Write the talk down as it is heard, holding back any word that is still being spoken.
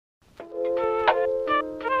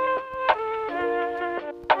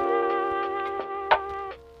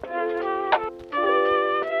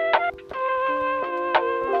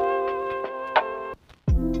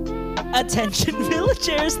Attention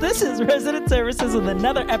villagers, this is Resident Services with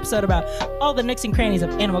another episode about all the nooks and crannies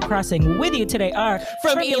of Animal Crossing. With you today are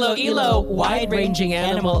from Elo, wide-ranging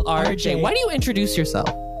animal RJ. Why do you introduce yourself?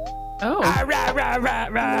 Oh. Rah, rah, rah,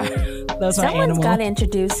 rah. That's my Someone's animal. got to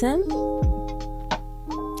introduce him.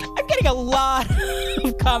 I'm getting a lot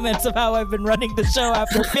of comments of how I've been running the show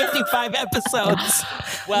after 55 episodes.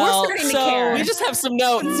 Well, we're starting to care. We just have some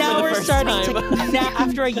notes. Now we're starting time. to. Now,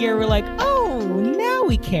 after a year, we're like, oh, now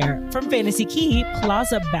we care. From Fantasy Key,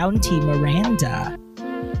 Plaza Bounty Miranda.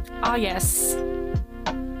 Ah, yes.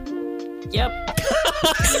 Yep.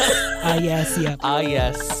 Yes, yep.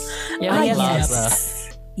 Yes. Yeah. yes.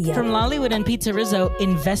 Plaza. Yep. From Lollywood and Pizza Rizzo,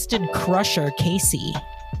 Invested Crusher Casey.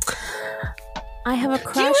 I have a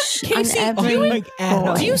crush Casey, on every like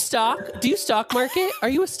Adam. boy. Do you stock market? Are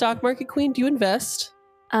you a stock market queen? Do you invest?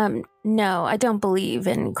 No, I don't believe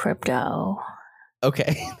in crypto.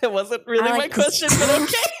 Okay. That wasn't really I my like question, but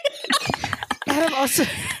okay. Adam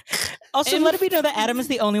also let me know that Adam is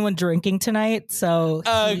the only one drinking tonight. So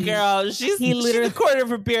Oh, girl, she's literally a quarter of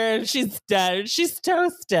her beer and she's dead. She's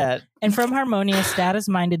toasted. And from Harmonia,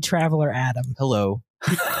 status-minded traveler Adam. Hello.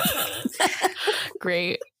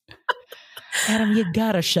 Great. Adam, you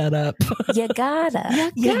gotta shut up. You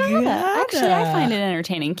gotta. You gotta. Actually, I find it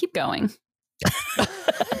entertaining. Keep going.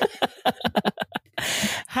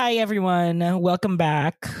 Hi, everyone. Welcome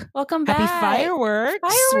back. Welcome Happy back. fireworks.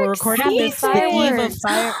 Fireworks We're recording Happy this the eve of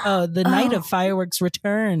fireworks. the night of fireworks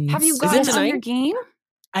returns. Have you Is it guys on tonight? your game?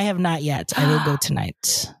 I have not yet. I will go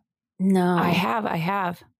tonight. No. I have.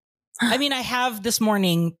 I mean, I have this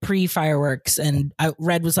morning pre-fireworks, and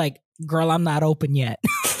Red was like, girl, I'm not open yet.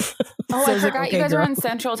 Oh, So I was like, forgot okay, you guys girl. are on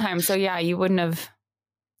Central Time. So yeah, you wouldn't have.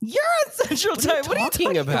 You're on Central What are you Time. What are you talking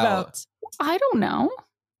talking about? I don't know.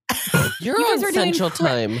 You're You guys on are doing Central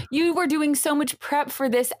prep. Time. You were doing so much prep for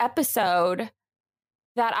this episode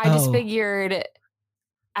that I just Oh. figured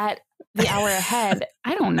at the hour ahead.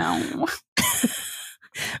 I don't know.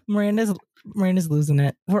 Miranda's losing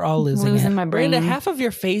it. We're all losing it. my brain. Miranda, half of your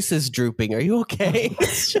face is drooping. Are you okay?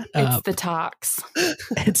 Shut It's up. the tox. It's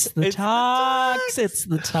the It's the talks. It's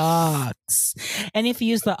the talks. And if you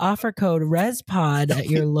use the offer code ResPod at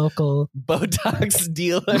your local Botox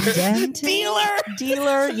dealer. dentist,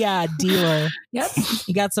 dealer, yeah, dealer. Yep.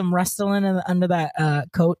 You got some Restylane under that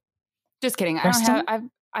coat. Just kidding. Preston?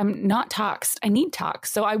 I'm not toxed. I need tox,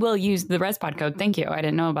 so I will use the ResPod code. Thank you. I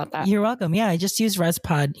didn't know about that. You're welcome. Yeah, I just use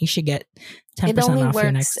ResPod. You should get 10% It only off your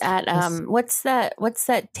works next. at what's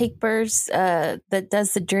that Takebers that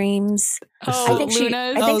does the dreams? Oh, I think she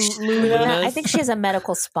Luna's. Luna, I think she has a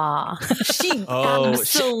medical spa. She Oh,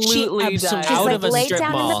 absolutely she does. absolutely- She's out like, of a lay strip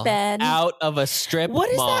down in the mall. bed. Out of a strip What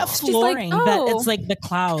is mall. that like, flooring? That oh. it's like the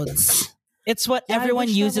clouds. It's what Yeah, I everyone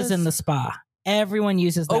wish that uses in was- the spa. Everyone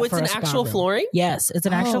uses that. Oh, it's for an a spa actual room. flooring? Yes, it's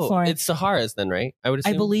an actual Oh, flooring. It's Sahara's then, right? I would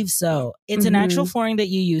assume. I believe so. It's an Mhm. actual flooring that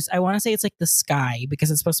you use. I want to say it's like the sky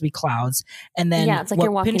because it's supposed to be clouds. And then Yeah, it's like what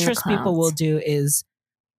you're walking the Pinterest people clouds. will do is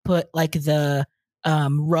put like the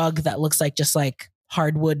rug that looks like just like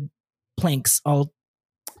hardwood planks all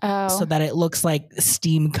Oh, so that it looks like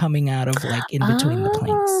steam coming out of like in between the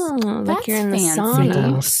planks. Oh, like you're in the That's Like a fancy.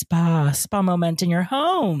 little sauna. spa moment in your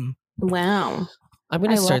home. Wow. I'm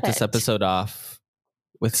going I to start love this it. episode off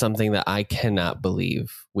with something that I cannot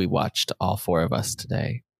believe we watched, all four of us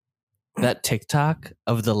today. That TikTok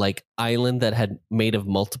of the like island that had made of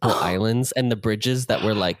multiple islands and the bridges that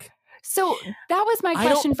were like, so that was my I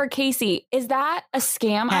don't- question for Casey. Is that a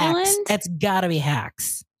scam Hacks. island? It's gotta be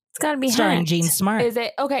hacks. It's got to be Starring hacked. Gene Smart. Is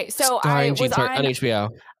it okay? So I starring was Gene Smart on on. HBO.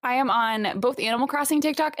 I am on both Animal Crossing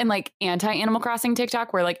TikTok and like anti-Animal Crossing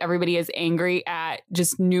TikTok, where like everybody is angry at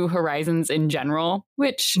just New Horizons in general.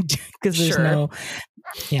 Which Because there's Sure. no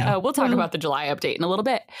yeah. we'll talk about the July update in a little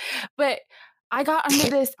bit. But I got under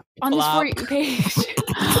this on this For Flop. You page.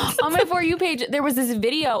 On my For You page, there was this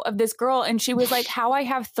video of this girl, and she was like, "How I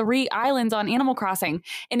have 3 islands on Animal Crossing,"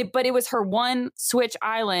 but it was her one Switch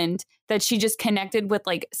island that she just connected with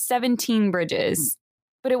like 17 bridges,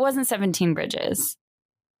 but it wasn't 17 bridges.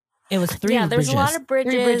 It was 3 Yeah, there's bridges. a lot of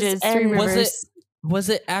bridges, 3 bridges, 3 and, rivers. Was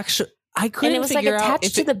it actually? I couldn't and it was like figure out attached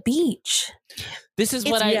if to it- the beach. This is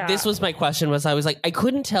what It's- This was my question. Was I was like, I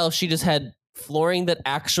couldn't tell if she just had flooring that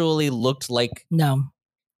actually looked like No.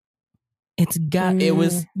 It's got it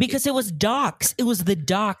was. because it was docks. It was the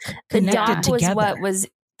dock The connected dock was together. what was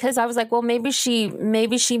because I was like, well, maybe she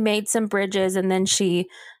made some bridges and then she,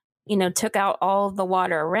 took out all of the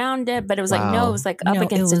water around it. But it was like, no, Wow. it was like up No,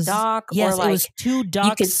 against it was- a dock, Yes, or like it was 2 you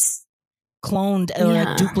docks. could cloned or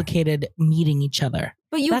Yeah. duplicated meeting each other.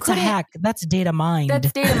 But you That's a couldn't. hack. That's data mined.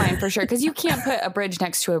 That's data mine for sure. Because you can't put a bridge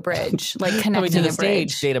next to a bridge, like Coming connecting to the a stage,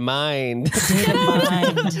 bridge. data mind. data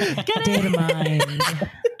mined. Data mined.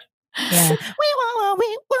 Yeah.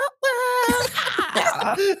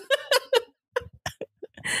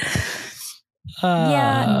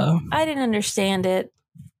 Yeah, I didn't understand it.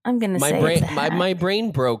 I'm gonna my say brain, it's a hack. my brain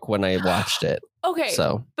broke when I watched it. Okay,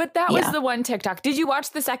 So but that was Yeah. the one TikTok. Did you watch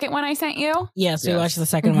the second one I sent you? Yes, we Yes. watched the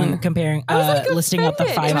second one comparing, I was like listing up the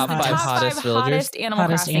offended. five It was Top the five top hottest five villagers. hottest Animal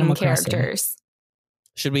Hottest Crossing Animal Crossing. characters.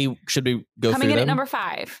 should we go Coming through in them? at number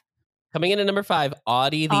 5. Coming in at number 5,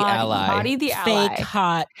 Audie the ally. Audie the ally. fake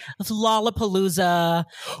hot Lollapalooza,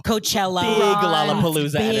 Coachella, Big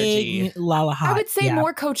Lollapalooza energy. big Lolla hot. I would say yeah.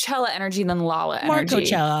 more Coachella energy than Lala more energy.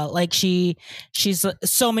 Coachella. Like she's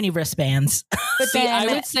so many wristbands. But See,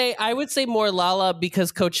 then I would say more Lala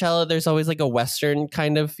because Coachella, there's always like a Western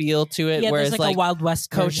kind of feel to it, Yeah, whereas there's like a Wild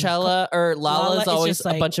West version. Coachella or Lala Lala is is always just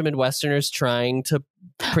like- a bunch of Midwesterners trying to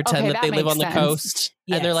pretend Okay, that that they live makes on the sense. coast.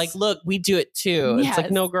 And they're like, Yes. look, we do it too. It's like,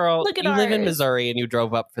 Yes. no, girl, Look at you live in ours. Missouri and you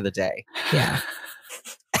drove up for the day. Yeah.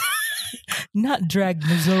 Not drag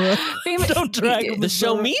Missouri. Famous- Don't drag The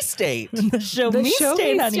show me state. the show The me show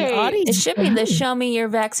state, me honey. state. Audie. It should be the show me your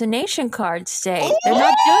vaccination card state. They're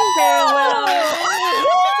not doing very well.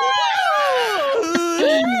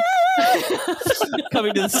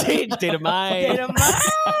 Coming to the stage, Data Mine. Data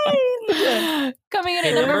mine. Coming in Hey,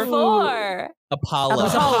 at number remember 4. Apollo. It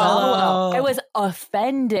was Apollo. I was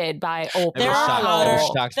offended by Opal. There was are shocked. hotter. I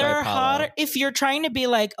was shocked by There are Apollo. hotter. If you're trying to be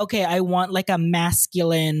like, okay, I want like a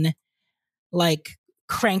masculine, like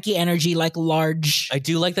cranky energy, like large. I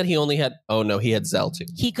do like that he only had. Oh no, he had Zell too.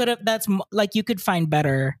 He could have. Like you could find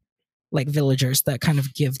better, like villagers that kind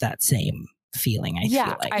of give that same feeling. I Yeah,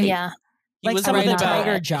 feel like. Yeah. He Like was some of right the about.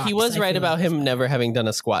 Tiger Jocks, He was I right feel about like. him never having done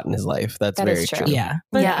a squat in his life. That's That very is true. true. Yeah,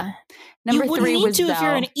 but Yeah. Number you wouldn't 3 need was to if you're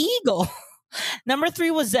Zell. an eagle. Number 3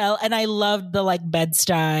 was Zell, and I loved the like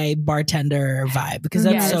Bed-Stuy bartender vibe because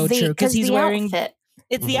that's Yes. so true. Because he's the wearing outfit.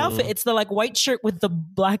 it's the Mhm. outfit. It's the like white shirt with the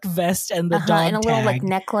black vest and the dog And a little tag. like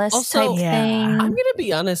necklace Also, type yeah. thing. I'm gonna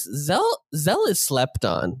be honest. Zell is slept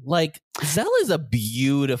on. Like Zell is a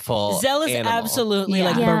beautiful. Zell is animal. absolutely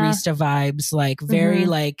like Yeah. barista vibes, like very Mhm.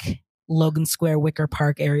 like Logan Square, Wicker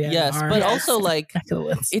Park area. in Yes, our but Yes. also like neck of the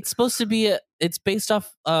woods. it's supposed to be. It's based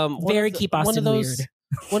off. One Very of the- Keep one Austin of those. weird.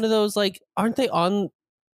 One of those like aren't they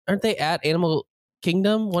at Animal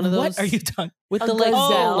Kingdom? One of those. What are you talking? with A the like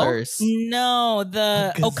gazelle? rollers? No,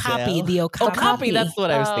 the Gazelle? Okapi, the Okapi, Okapi. That's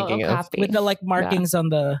what I was Oh, thinking of. Okapi. with the like markings on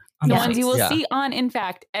the on The Yeah. ones you will Yeah. see on, in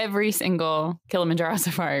fact, every single Kilimanjaro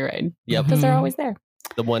safari ride. Yep, Because they're Mhm. always there.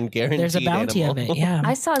 the one guaranteed. There's a bounty animal. of it. Yeah,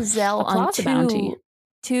 I saw Zell on Applause to Bounty.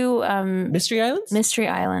 two Mystery Islands. mystery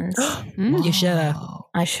islands. Mm. you should have. Wow.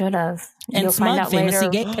 I should have. And You'll find Smug, out later. famously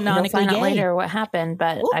gay, You'll canonically find out gay. later what happened,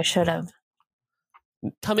 but Ooh. I should have.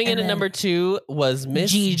 Coming in And at then number 2 was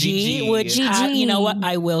Miss Gigi, which Gigi. you know what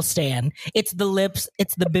I will stand. It's the lips.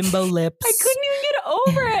 It's the bimbo lips. I couldn't even get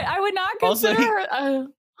over it. I would not Also, consider he- her.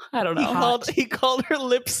 I don't He know. called her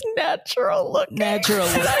lips natural looking. Natural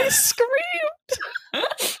And I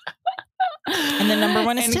screamed. And the number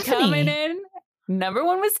 1 is And Tiffany. coming in, number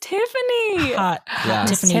 1 was Tiffany. Hot Yeah.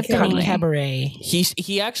 Tiffany, Tiffany. Cabaret.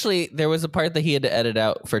 He actually there was a part that he had to edit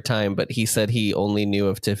out for time, but he said he only knew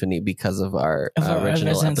of Tiffany because of our Of our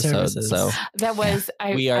original resident episode. services. So That was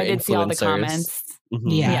I. We are I did see all the influencers. comments. mhm.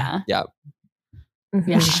 Yeah. Yeah. Mhm.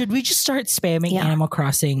 Yeah. Should we just start spamming Yeah. Animal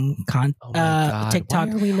Crossing Oh my God, TikTok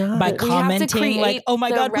why are we not? by We have to commenting like, create "Oh my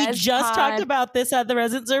the God, we Res just Pod. talked about this at the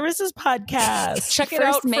Resident Services podcast." Check it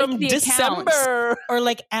First, out make from the account. December. Or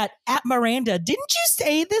like at Miranda, didn't you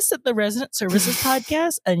say this at the Resident Services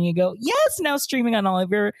podcast? And you go, yes, now streaming on all of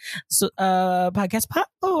your podcast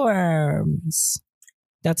platforms.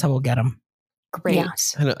 That's how we'll get them. Great. Yeah.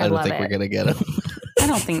 I don't love think we're it. gonna get him. I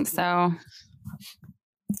don't think so.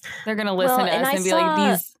 They're gonna listen Well, to and us I and be saw-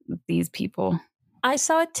 like, these people. I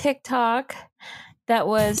saw a TikTok that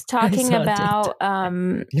was talking saw a about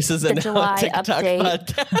This is The a July TikTok update.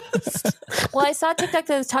 podcast. well, I saw a TikTok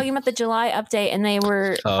that was talking about the July update, and they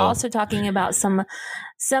were Oh. also talking about some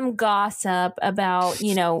gossip about,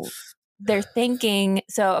 they're thinking.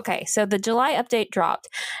 So the July update dropped,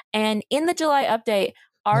 and in the July update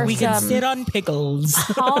are We can some sit on pickles.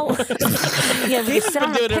 Hol- yeah, we They've can sit been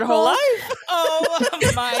on a doing it her whole pickle, life. Oh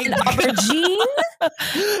my an aubergine.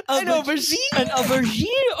 An aubergine. An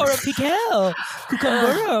aubergine or a pickle.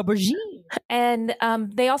 Cucumber or aubergine. And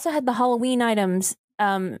they also had the Halloween items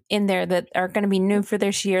in there that are going to be new for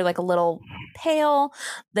this year, like a little pail.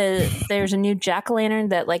 There's a new jack-o'-lantern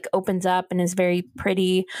that like opens up and is very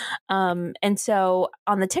pretty. And so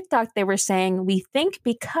on the TikTok, they were saying, we think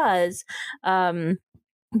because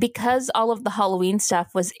all of the Halloween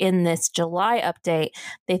stuff was in this July update,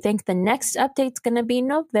 they think the next update's going to be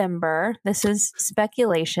November. This is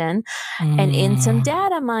speculation. And in some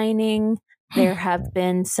data mining, there have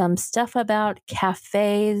been some stuff about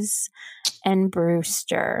cafes and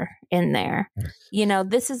Brewster in there. You know,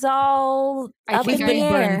 this is all up in the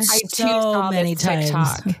air. I too So saw many this times.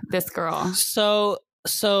 TikTok. This girl. So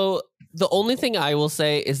the only thing I will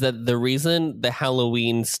say is that the reason the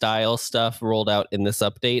Halloween style stuff rolled out in this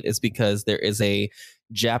update is because there is a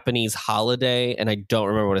Japanese holiday, and I don't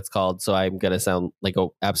remember what it's called, so I'm gonna sound like an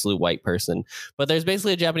absolute white person. But there's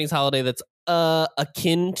basically a Japanese holiday that's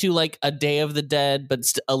akin to like a Day of the Dead, but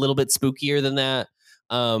a little bit spookier than that.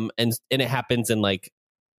 And it happens in like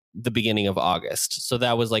the beginning of August. So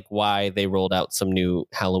that was like why they rolled out some new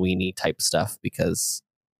Halloween-y type stuff, because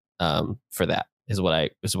for that is what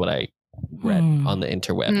I read on the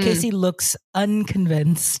interweb. Casey looks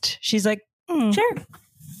unconvinced. She's like,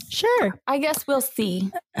 sure. I guess we'll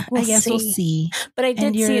see. I guess we'll see. But I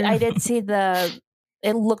And did see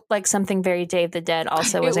it looked like something very Day of the Dead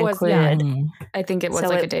also was It was, included. Mm. I think it was So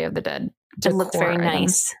like it- a Day of the Dead. It looked very decor item.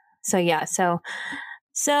 nice. So yeah,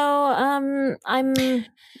 I'm I'm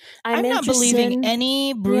not interested. believing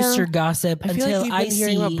any Brewster gossip I feel until like you've I been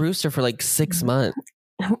hearing see about Brewster for like 6 months.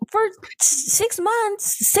 For 6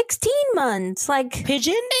 months, 16 months. Like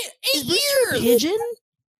Pigeon. Is Brewster a pigeon?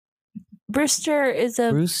 Brewster is a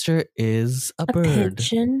a a bird.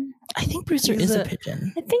 pigeon. I think Brewster He's is a a-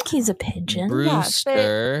 pigeon. I think he's a pigeon.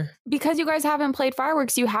 Brewster. Because you guys haven't played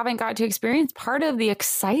fireworks, you haven't got to experience part of the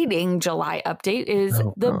exciting July update is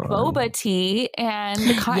the boba tea and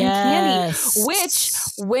the cotton candy. Which,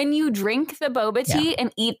 when you drink the boba tea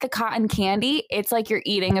and eat the cotton candy, it's like you're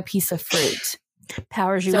eating a piece of fruit.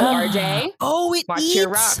 Powers you So up. RJ, Oh, it watch eats. your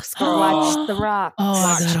rocks, girl. Watch the rock. Oh, I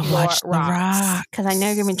Watch gotta your watch the rocks. rock. Because I know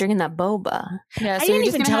you're gonna be drinking that boba. Yeah, so I you're didn't just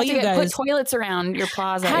even gonna tell have to you put guys. toilets around your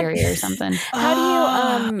plaza How- area or something. How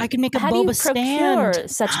do you I can make a how do you boba procure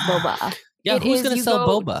stand. such boba? Yeah, It who's is going to you sell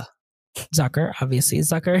go- boba? Zucker, obviously.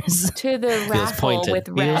 Zucker is. To the Feels raffle pointed. with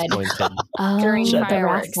Feels red pointed. during the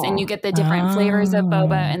fireworks, raffle. and you get the different flavors of boba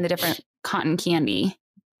Oh. and the different cotton candy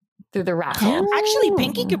through the raffle. Actually,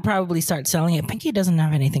 Pinky could probably start selling it. Pinky doesn't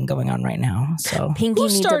have anything going on right now, so Pinky Who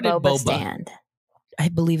needs a started boba boba? stand. I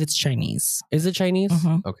believe it's Chinese. Is it Chinese?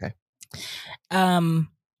 Mhm. Okay.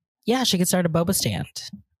 Yeah, she could start a boba stand.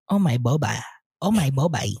 Oh my boba. Oh my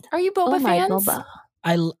boba. Are you boba Oh my fans? boba.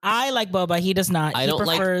 I like boba. He does not. I He don't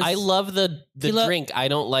prefers, like. I love the He lo- drink. I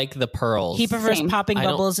don't like the pearls. He prefers Same. popping I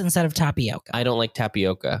don't- bubbles instead of tapioca. I don't like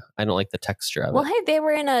tapioca. I don't like the texture of Well, it. hey, they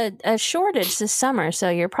were in a shortage this summer, so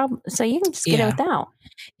you can just get Yeah. it without.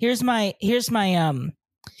 Here's my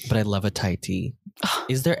But I love a Thai tea.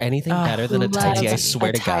 Is there anything better than a Who Thai tea? I loves swear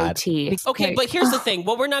a to Thai God. tea? Okay, but here's the thing.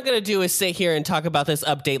 What we're not going to do is sit here and talk about this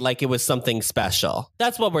update like it was something special.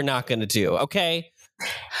 That's what we're not going to do, okay?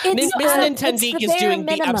 Miss Nintendeek is doing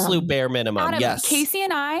the absolute bare minimum. Adam, Yes. Casey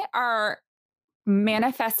and I are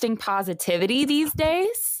manifesting positivity these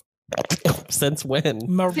days. Since when?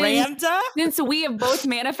 Miranda. Since we have both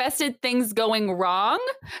manifested things going wrong.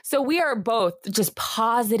 So we are both just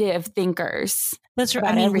positive thinkers. That's right.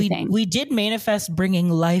 About I mean, everything. we did manifest bringing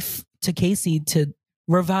life to Casey to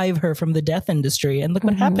revive her from the death industry, and look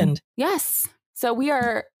what Mhm. happened. Yes. So we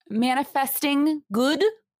are manifesting good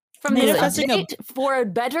from this Manifesting a- update for a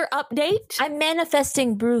better update. I'm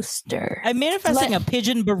manifesting Brewster. I'm manifesting Let- a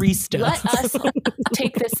pigeon barista. Let us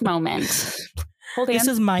take this moment. Hold on. This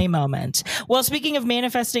is my moment. Well, speaking of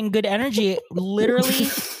manifesting good energy, literally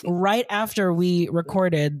right after we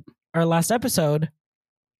recorded our last episode,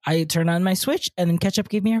 I turned on my Switch and then Ketchup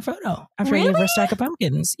gave me her photo after I gave her a stack of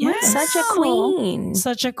pumpkins. Wow. Yes. Such a queen.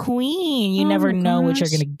 Such a queen. You Oh never my know what you're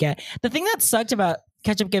gosh. gonna get. The thing that sucked about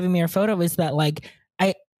Ketchup giving me her photo is that like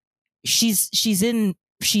she's in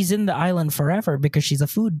the island forever because she's a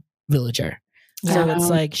food villager. So Yeah. it's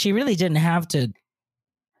like she really didn't have to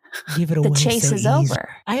give it away. The chase so is easy. over.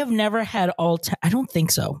 I have never had all 10. I don't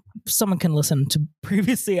think so. Someone can listen to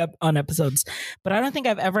previously on episodes, but I don't think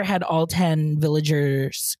I've ever had all 10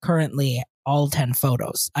 villagers currently, all 10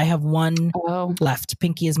 photos. I have one Oh. left.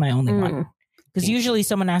 Pinky is my only one. Mm. Because usually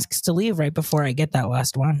someone asks to leave right before I get that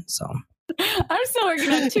last one. So I'm still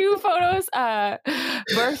working on 2 photos.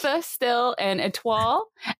 Bertha still and Etoile.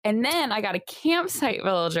 And then I got a campsite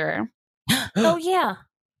villager. Oh yeah.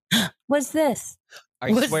 What's this?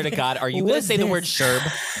 I What's swear to this? God, are you going to What's say the word this? sherb?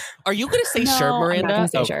 Are you going to say No, Sherb, I'm Miranda? not gonna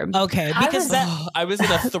say Oh. Sherb. Okay, because that I was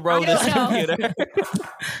going to throw I this don't know. computer.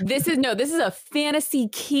 This is a fantasy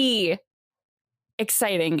key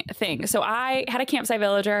exciting thing. So I had a campsite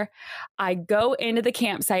villager. I go into the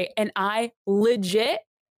campsite and I legit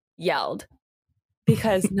yelled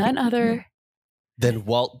because none other Then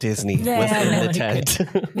Walt Disney was Then- in the tent.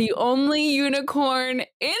 the only unicorn in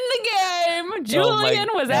the game, Julian,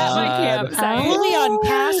 was at my God. campsite. Julian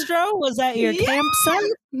Castro was at your Yeah.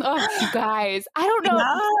 campsite. Oh, you guys, I don't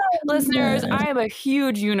know. Listeners, I am a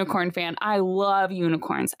huge unicorn fan. I love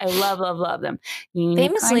unicorns. I love them. Unicorns,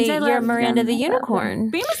 Famously, I you're love Miranda them. the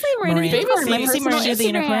Unicorn. Famously, Miranda the Miranda- Unicorn. My Famously personal Miranda the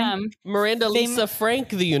Unicorn. Instagram. Miranda Lisa Frank,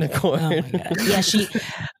 the unicorn. Oh my God. Yeah, she.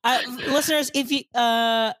 Listeners, if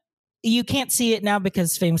you can't see it now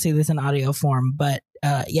because famously this is an audio form, but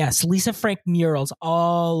yes, Lisa Frank murals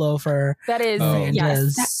all over. That is, Oh.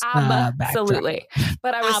 yes, Miranda's, absolutely.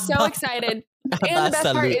 But I was so excited. And the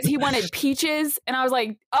best part is he wanted peaches. And I was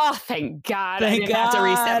like, oh, thank God. I Thank didn't have to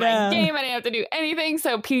reset my God. game. I didn't have to do anything.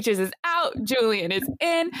 So peaches is out. Julian is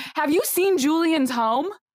in. Have you seen Julian's home?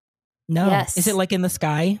 No, Yes. is it like in the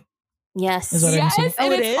sky? Yes. Is what I'm Yes. saying.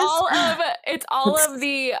 And Oh, it it's is? it's all of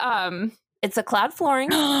the It's a cloud flooring.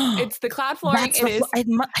 it's the cloud flooring. That's It is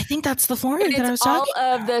I think that's the flooring that I was it's all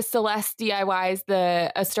talking. of the Celeste DIYs,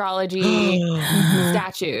 the astrology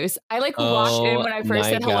statues. I like walked in when I first my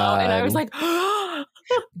said hello and I was God. like,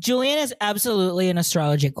 Julian is absolutely an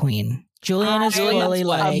astrology queen. Julian is Julian's really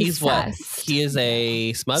what? like He's what? obsessed. He is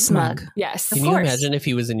a smug? smug. yes. Can you course. imagine if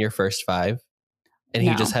he was in your first five and he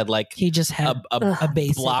No. just had like He just had a a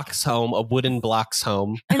basic. blocks home, a wooden blocks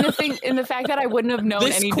home? And the fact that I wouldn't have known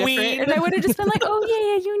This any queen. different. And I would have just been like, oh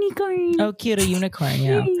yeah, unicorn. Oh, cute, a unicorn.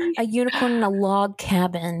 Yeah. A unicorn in a log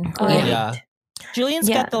cabin. Oh, Great. yeah. Julian's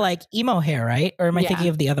Yeah. got the like emo hair, right? Or am I Yeah. thinking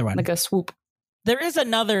of the other one? Like a swoop. There is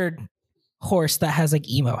another horse that has like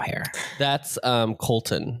emo hair. That's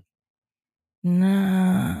Colton.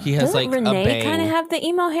 No. He has Doesn't like a Renee bang. kind of have the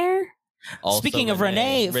emo hair? Also Speaking of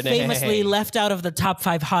Renee, famously left out of the top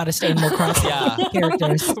 5 hottest Animal Crossing Yeah.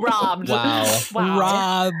 characters. Robbed. Wow. Wow.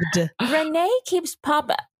 Robbed. Renee keeps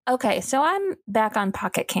popping. Okay, so I'm back on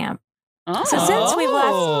Pocket Camp. Oh. So since we Oh.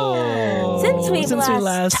 last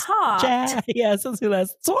talked, Since we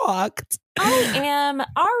last talked. I am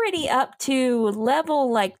already up to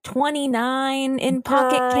level like 29 in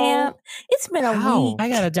Pocket Girl. Camp. It's been a How? week. I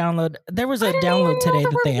got to download. There was I a didn't even download today know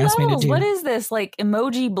that there they were asked me to levels. do. What is this? Like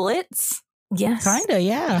emoji blitz? Yes. Kinda,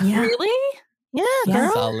 yeah. Yeah. Really? Yeah, Yeah.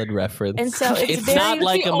 girl. Solid reference. And so it's not very-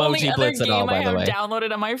 like the only Emoji other Blitz at all, game by I the have way.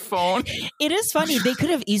 downloaded on my phone. It is funny. They could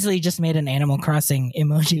have easily just made an Animal Crossing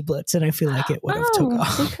emoji blitz, and I feel like it would have took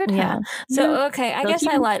off. we could Yeah. have. So okay, I So guess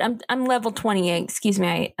I cute. lied. I'm level 28. Excuse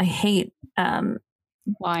me. I hate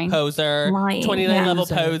Lying. Poser. lying. 29 Yeah. level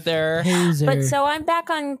poser. Poser. But so I'm back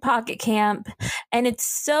on Pocket Camp and it's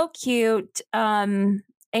so cute. And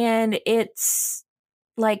it's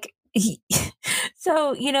like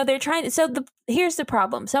so, they're trying to here's the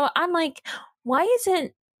problem. So I'm like, why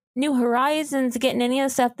isn't New Horizons getting any of the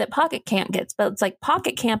stuff that Pocket Camp gets? But it's like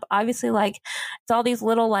Pocket Camp, obviously, like it's all these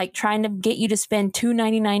little like trying to get you to spend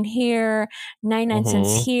 $2.99 here, 99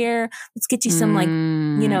 cents here. Let's get you some like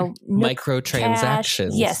Nook Microtransactions. cash.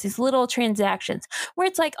 Yes, these little transactions where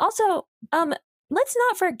it's like also let's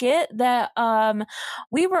not forget that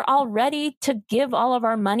we were all ready to give all of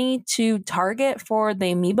our money to Target for the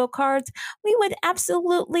amiibo cards. We would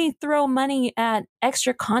absolutely throw money at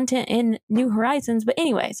extra content in New Horizons. But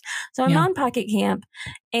anyways, so I'm Yeah. on Pocket Camp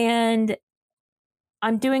and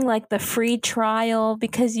I'm doing like the free trial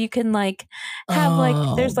because you can like have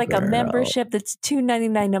like there's like a girl. membership that's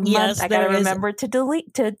 $2.99 a month. Yes, I gotta there is. remember to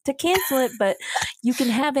delete to cancel it, but you can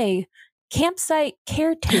have a campsite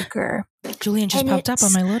caretaker. Julian just and popped up on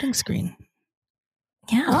it's- my loading screen.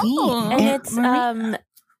 Yeah. Oh. And Aunt it's Maria.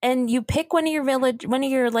 and you pick one of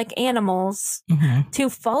your like animals Mhm. to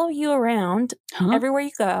follow you around everywhere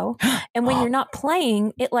you go. And when you're not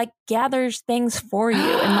playing, it like gathers things for you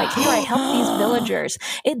and like, here, I help these villagers.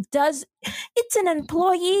 It's an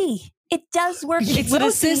employee. It does work. It's an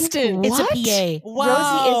assistant. It's a What? PA.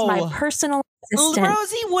 Rosie is my personal assistant.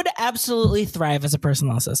 Rosie would absolutely thrive as a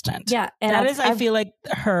personal assistant. Yeah. And That is, I feel like,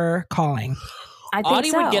 her calling. I think Audie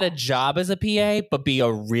so. would get a job as a PA, but be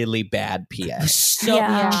a really bad PA. So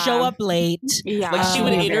Yeah. show up late. Yeah. Like she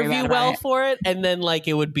would Very interview bad well about it. for it, and then like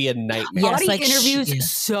it would be a nightmare. Yes, Audie like she interviews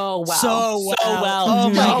is. so well. So well. Oh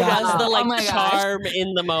my my God. gosh, the like Oh my gosh. charm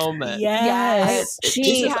in the moment. Yes. This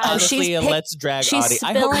She is honestly a she's let's drag she's Audie.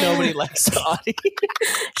 I hope spilling- nobody likes Audie.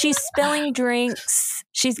 She's spilling drinks.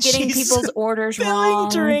 She's getting She's people's orders filling wrong.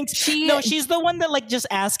 drinks. She's the one that like just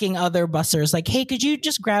asking other bussers like, hey, could you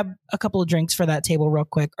just grab a couple of drinks for that table real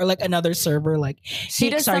quick? Or like another server like, She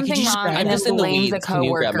hey, does sorry, could something you just wrong grab and that? just then in the blames a weeds. Can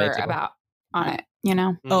you grab my coworker table? about on it. You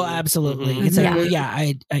know. Oh, absolutely. Mhm. It's like,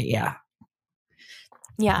 Yeah. yeah.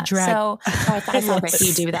 Yeah. Drag- So I saw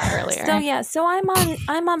Vicky do that earlier. So yeah, so I'm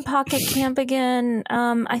on Pocket Camp again.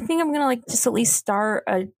 I think I'm gonna like just at least start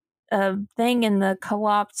a thing in the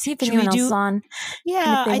co-op. See if Should anyone we else do- is on.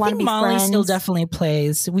 Yeah, if they I wanna think be Molly still friends. definitely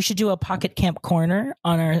plays. We should do a Pocket Camp corner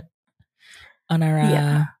on our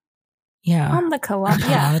Yeah. On the co-op.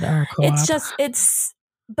 Yeah. pod, our co-op. It's just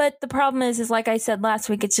but the problem is like I said last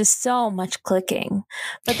week, it's just so much clicking.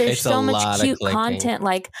 But there's It's a so much lot of cute clicking. content.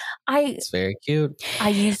 Like It's very cute. I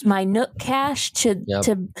used my Nook Cash to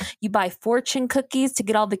Yep. you buy fortune cookies to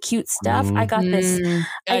get all the cute stuff. I got this. Mm.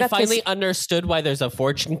 I I got finally this- understood why there's a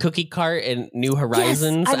fortune cookie cart in New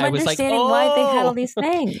Horizons. Yes, I'm I was like, understanding why they had all oh. these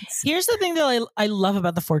things. Here's the thing that I love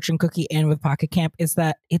about the fortune cookie and with Pocket Camp is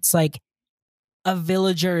that it's like a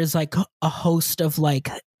villager is like a host of like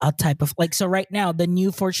a type of like, so right now the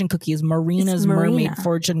new fortune cookie is Marina's It's Marina. mermaid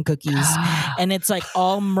fortune cookies. And it's like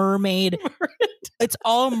all mermaid. It's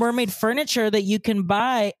all mermaid furniture that you can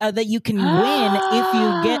buy, that you can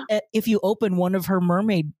win if you open one of her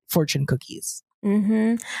mermaid fortune cookies.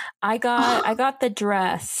 Mm-hmm. I got the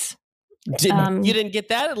dress. You didn't get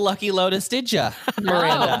that at Lucky Lotus, did ya,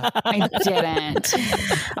 Miranda? No, I didn't.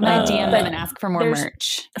 I'm gonna DM them and ask for more there's-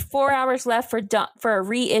 merch. 4 hours left for a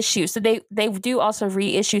reissue. So they do also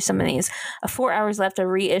reissue some of these. 4 hours left of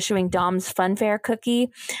reissuing Dom's Funfair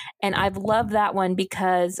cookie, and I've loved that one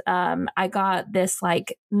because I got this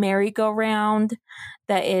like merry-go-round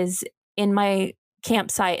that is in my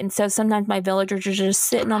campsite, and so sometimes my villagers are just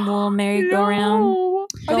sitting on the little merry-go-round. No.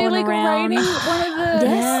 Are they going like around. riding one of the?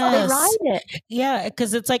 Yes, Yes. they ride it. Yeah,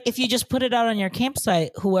 because it's like if you just put it out on your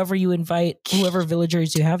campsite, whoever you invite, whoever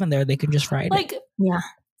villagers you have in there, they can just ride it. Like,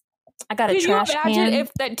 I got a could you trash imagine can.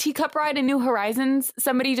 if that teacup ride in New Horizons,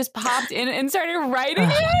 somebody just popped in and started riding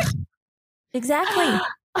it? Exactly.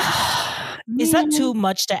 Is that too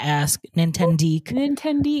much to ask, Nintendeek?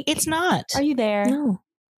 Nintendo? It's not. Are you there? No,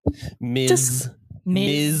 Ms.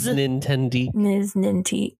 Ms. Nintendi. Ms.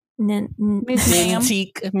 Ninty. Miss Ma'am?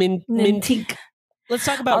 Mintique. Let's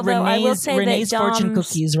talk about Although I will say that Renee's fortune Dom's-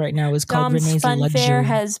 cookies right now is called Dom's Renee's Funfair Luxury.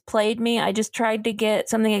 has played me. I just tried to get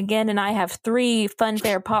something again, and I have 3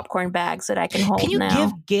 Funfair popcorn bags that I can hold Can you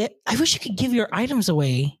now. get? I wish you could give your items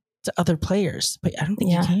away to other players, but I don't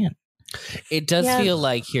think Yeah. you can. It does Yeah. feel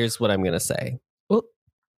like, here's what I'm going to say.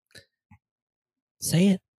 Say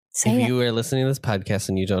it. Say If it. you are listening to this podcast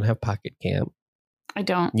and you don't have Pocket Camp, I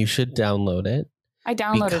don't. you should download it. I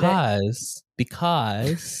downloaded it.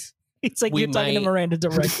 Because It's like We you're talking to might- Miranda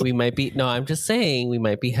directly. we might be, no, I'm just saying we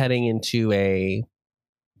might be heading into a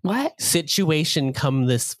What? situation come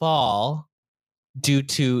this fall due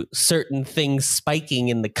to certain things spiking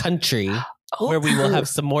in the country where we will have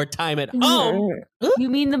some more time at home. You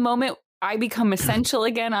mean the moment I become essential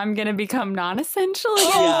again, I'm going to become non-essential again?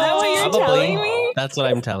 Yeah, Is that what you're probably. telling me? That's what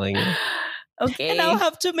I'm telling you. Okay. And I'll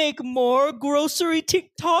have to make more grocery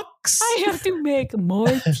TikToks. I have to make more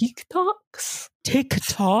TikToks.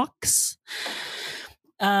 TikToks.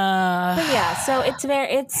 But yeah, so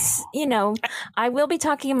it's I will be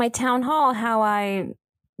talking in my town hall how I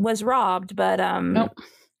was robbed, but Nope.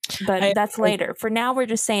 but that's later. For now, we're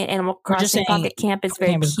just saying Animal We're just Crossing saying Pocket Camp is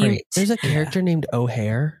very Camp is cute, great. There's a character named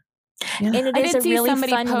O'Hare. and it I is did a see really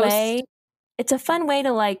somebody fun post- way. It's a fun way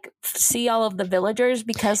to like see all of the villagers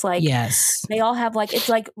because like Yes. they all have like it's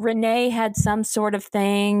like Renee had some sort of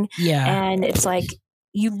thing, Yeah. and it's like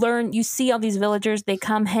you see all these villagers. They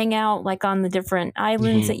come hang out like on the different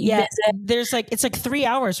islands Mhm. that you Yeah. visit. There's like it's like 3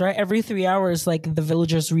 hours, right? Every 3 hours, like the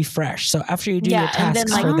villagers refresh. So after you do Yeah, your and then,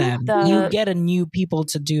 tasks like, for them, the- you get a new people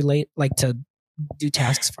to do to do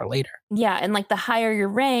tasks for later. Yeah, and like the higher your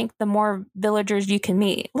rank, the more villagers you can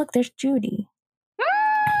meet. Look, there's Judy.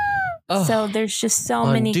 Oh, So there's just so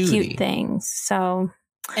on many duty. cute things. So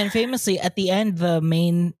And famously, at the end, the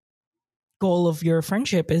main goal of your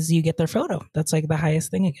friendship is you get their photo. That's like the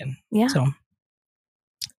highest thing again. yeah. So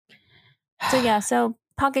So yeah, so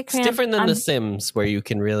Pocket it's Camp. different than I'm- The Sims, where you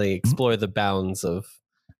can really explore the bounds of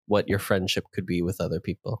what your friendship could be with other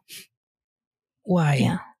people. why?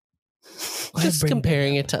 Yeah. Why Just bring-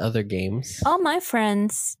 comparing it to other games. all my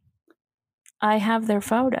friends, I have their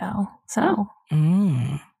photo. So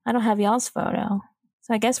Mm. I don't have y'all's photo.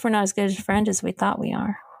 So I guess we're not as good as friends as we thought we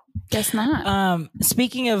are. Guess not.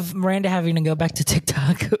 Speaking of Miranda having to go back to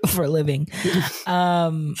TikTok for a living,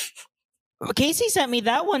 Casey sent me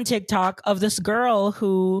that one TikTok of this girl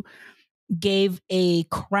who gave a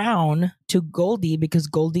crown to Goldie because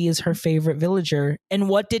Goldie is her favorite villager. And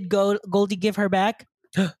what did Goldie give her back?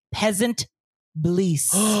 Peasant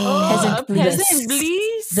bliss. Peasant bliss. Peasant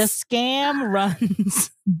bliss. The scam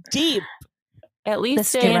runs deep. At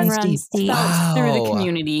least The it scam runs deep. felt through the Wow.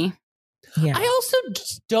 community. Yeah. I also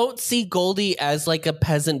don't see Goldie as like a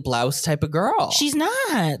peasant blouse type of girl. She's not.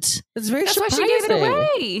 It's very That's why surprising. she gave it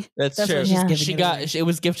away. That's That's true. why she's Yeah. giving She it got away. it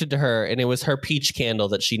was gifted to her, and it was her peach candle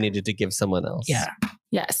that she needed to give someone else. Yeah.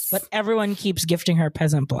 Yes. But everyone keeps gifting her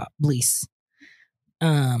peasant bliss.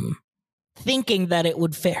 Thinking that it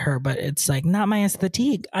would fit her, but it's like not my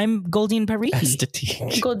aesthetique. I'm Goldie Paris.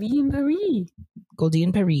 Aesthetique. Goldie Marie. Goldie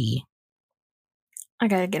Paris. I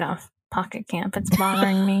gotta get off Pocket Camp. It's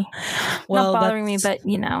bothering me. Well, Not bothering me, that's- but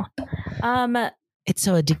you know. it's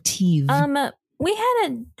so addictive. We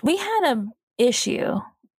had a issue.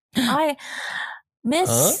 I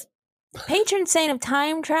Miss Patron Saint of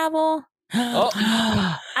Time Travel.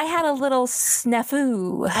 I had a little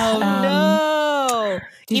snafu. Oh no!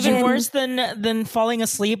 Even you- worse than falling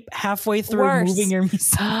asleep halfway through Worse. moving your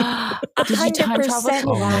music. Did you time travel 100% to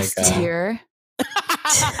Oh my last God. year?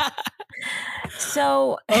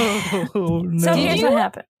 So Oh no! so here's you? what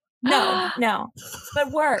happened. No,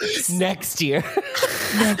 but worse. Next year.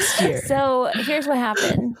 Next year. So here's what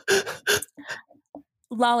happened.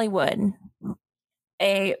 Lollywood,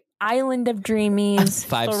 a island of dreamies.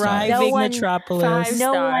 5 stars. Thriving No one- metropolis. five-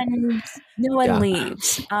 No Star. one Yeah.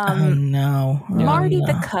 leaves. Oh no! Oh, Marty no.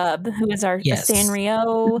 the Cub, who is our Yes.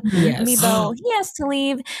 Sanrio Yes. amiibo, he has to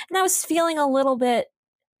leave. And I was feeling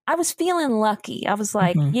lucky. I was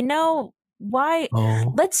like, Mhm. you know, why?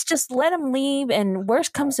 Oh. Let's just let him leave. And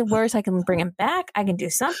worst comes to worst, I can bring him back. I can do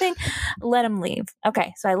something. Let him leave.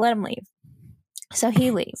 Okay. So I let him leave. So he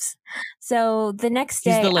leaves. So the next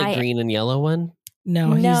day, He's the green and yellow one.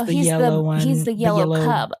 No, he's the yellow one. He's the yellow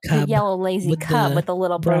cub, the yellow lazy with cub the with the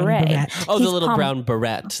little brown beret. beret. Oh, He's the little pom- brown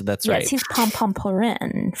beret. That's Yes, right. he's Pom Pom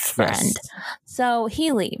Purin friend. Yes. So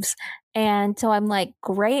he leaves. And so I'm like,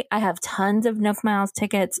 great. I have tons of Nook Miles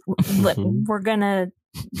tickets. Mhm. We're going to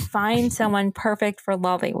find someone perfect for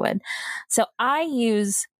Lollywood. So I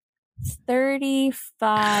use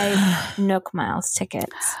 35 Nook Miles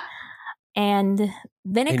tickets. And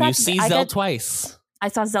then it And got you see I Zell got- twice. I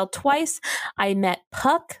saw Zell twice. I met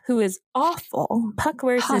Puck, who is awful. Puck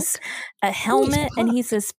wears a helmet, and he's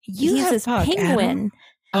this You he's have this Puck, penguin.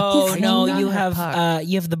 Oh He's no, not you a have puck.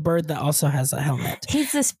 you have the bird that also has a helmet.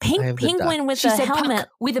 He's this I pink have the duck. penguin with She a said helmet. puck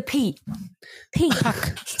with a P.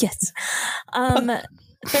 Puck. Yes.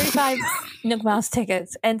 35 Nook Mouse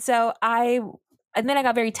tickets. And then I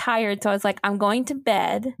got very tired. So I was like, I'm going to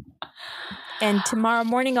bed. And tomorrow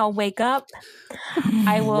morning I'll wake up.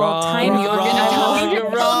 I will time You're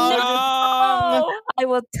wrong. I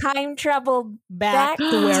will time travel Back back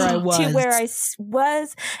to where I was. to where I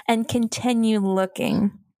was and continue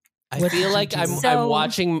looking. I What feel did like you I'm do? So-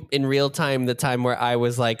 watching in real time the time where I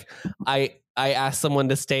was like, I asked someone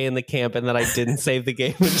to stay in the camp and then I didn't save the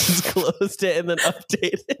game and just closed it and then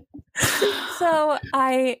updated. So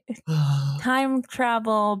I time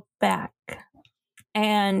travel back,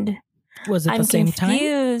 and Was it I'm the same time?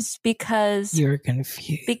 confused You're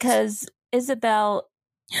confused. because Isabel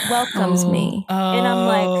welcomes me, and I'm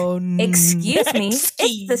like, excuse me,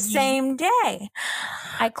 it's the same day.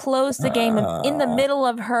 I closed the game in the middle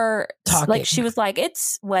of her Talking. like she was like,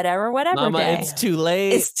 it's whatever Mama, day. it's too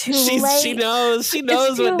late. It's too She late. knows. She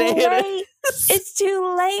knows It's what too day it late. is. It's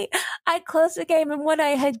too late. I closed the game, and what I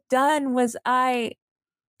had done was I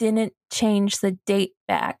didn't change the date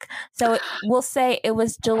back. So we'll say it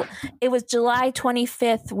was July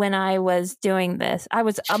 25th when I was doing this. I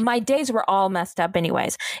was my days were all messed up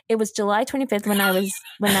anyways. It was July 25th when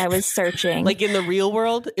I was searching. Like in the real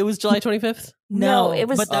world, it was July 25th. no, it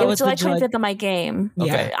was but that it was the July 25th on my game.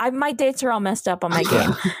 Yeah. Okay. My dates are all messed up on my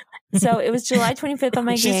game. So it was July 25th on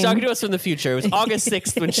my She's game. talking to us from the future. It was August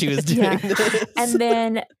 6th when she was doing Yeah. this. And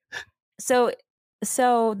then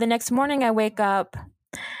so the next morning I wake up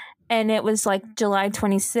and it was like July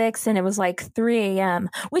 26th and it was like 3 a.m.,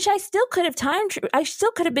 which I still could have I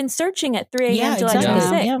still could have been searching at 3 a.m. Yeah, July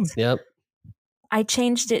exactly. 26th. Yeah. Yep. I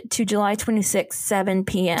changed it to July 26th, 7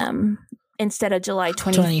 p.m. instead of July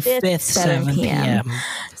 25th, 7 p.m.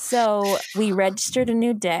 So we registered a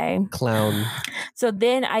new day. Clown. So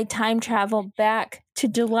then I time traveled back to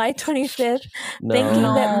July 25th, No. thinking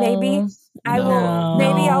that maybe I will,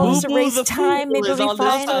 maybe I'll just Boo-boo erase the time. Fool Maybe is we'll on be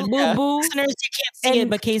this fine. podcast. Listeners, you can't see it, And-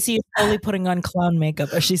 but Casey is slowly putting on clown makeup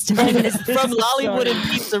as she's telling us this From Lollywood story. and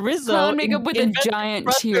Pizza Rizzo. Clown makeup with a giant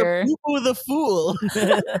cheer. Boo the Fool.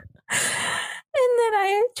 And then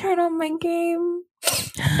I turn on my game,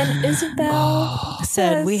 and Isabel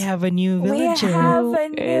Said we have a new villager. We have a Who is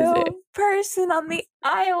new it? person on the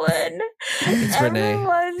island. It's Renee.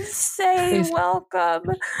 Everyone say Is- welcome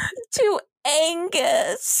to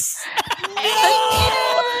Angus. He's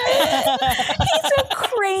a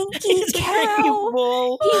cranky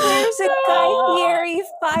cow. He wears a Guy Fieri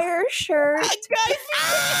fire shirt.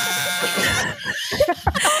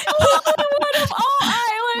 One of all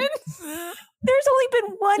islands. There's only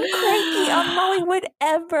been one cranky on Mollywood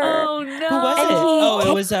ever. Oh no! Who was And it? he- Oh,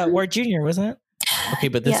 it was Ward Jr., wasn't it? Okay,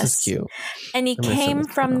 but this is Yes. cute. And he I'm gonna send came this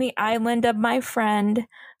to from them. the island of my friend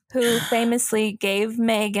who famously gave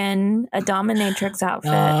Megan a dominatrix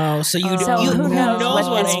outfit. Oh, so you So who who knows knows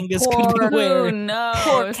what what Angus this could be poor- Who wearing? knows?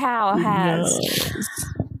 Poor cow has.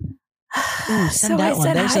 Ooh, So send I that one.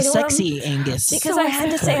 said There's hi a to him sexy Angus. because So I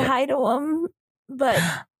had to say excited. hi to him, but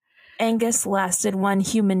Angus lasted one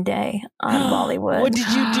human day on Bollywood. What did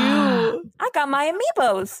you do? I got my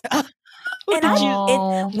amiibos. What And did you?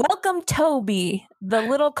 Oh. Welcome Toby, the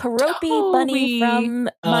little Karopi bunny Toby. from my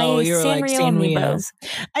Oh, you're like Sanrio Sanrio. amiibos.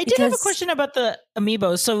 I did have a because- question about the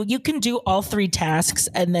amiibo. So you can do all 3 tasks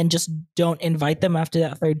and then just don't invite them after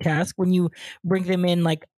that 3rd task. When you bring them in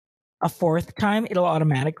like a 4th time, it'll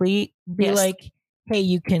automatically be Yes. like,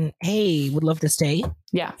 hey, would love to stay.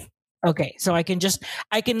 Yeah. Okay, so I can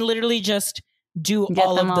literally just do Get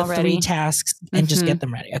all of them the all 3 ready. tasks and just Mhm. get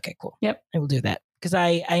them ready. Okay, cool. Yep. I will do that because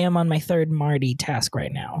I am on my 3rd Marty task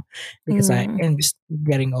right now because I am just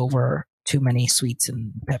getting over too many sweets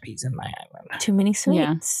and peppies in my island. Too many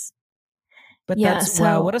Yeah. sweets. But Yeah, that's so-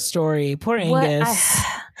 wow, what a story. Poor What Angus.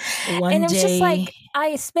 One and it was day, just like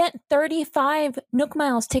I spent 35 Nook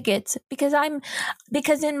Miles tickets because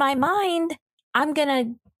in my mind I'm gonna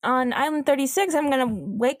on Island 36 I'm gonna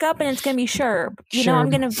wake up and it's gonna be Sherb. You know, I'm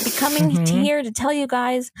Sherb. gonna be coming Mhm. here to tell you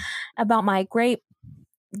guys about my great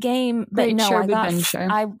game, but Great no, Sherb I got adventure.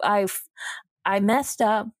 I messed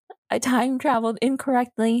up. I time traveled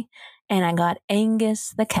incorrectly, and I got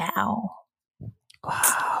Angus the cow.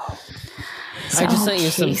 wow. I just So sent you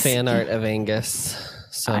some Casey. fan art of Angus.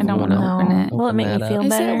 So I if don't you wanna wanna open it. Will it make me that feel up. Is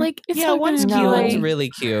better? it like it's Yeah, not one's gonna cute. be One's like- really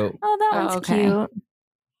cute. Oh, that Oh, one's okay. cute.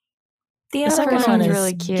 The The other second first one one's is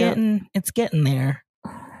really cute. getting there.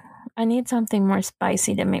 I need something more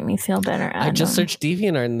spicy to make me feel better. I just Adam. searched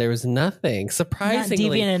DeviantArt and there was nothing. Not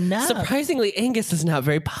Surprisingly, deviant enough. surprisingly, Angus is not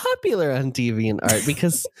very popular on DeviantArt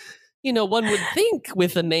because, one would think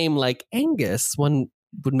with a name like Angus, one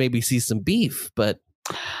would maybe see some beef, but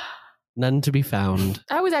none to be found.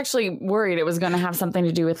 I was actually worried it was going to have something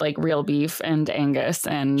to do with like real beef and Angus,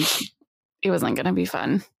 and it wasn't going to be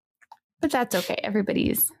fun. But that's okay.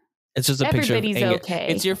 Everybody's It's just a picture of everybody's Angus. okay.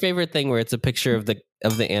 It's your favorite thing where it's a picture of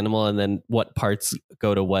the animal and then what parts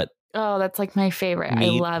go to what. Oh, that's like my favorite.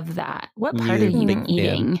 Meat. I love that. What You're part are a you big fan.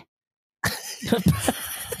 eating?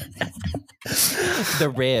 The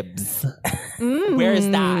ribs. Where is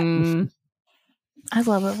that? Mm. I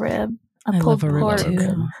love a rib. A I pulled love a rib pork,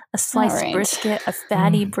 too. a sliced All right. brisket, a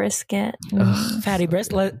fatty brisket. Ugh. Fatty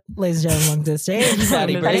breast, ladies and gentlemen, to stage.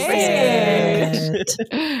 Fatty brisket.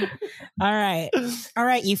 brisket. All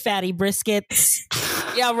right, you fatty briskets.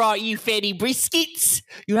 Yeah, right, you fatty briskets.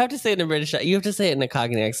 You have to say it in a British. You have to say it in a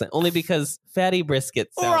Cockney accent, only because fatty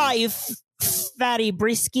briskets. All right, you fatty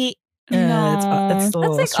brisket. No. That's a That's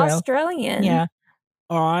little like Australian. Australian. Yeah.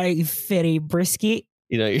 All right, you fatty brisket.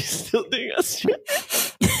 You're still doing Australian.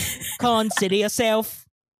 Consider yourself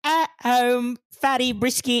at home, fatty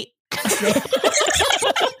brisket.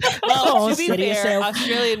 Well, to be Consider fair, yourself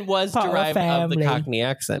Australian was part of derived of the family. Cockney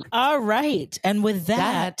accent. All right, and with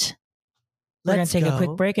that, we're gonna let's take a go.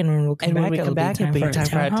 quick break, and when we'll come And back, when we it'll come back, it'll be time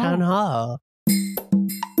for our town hall.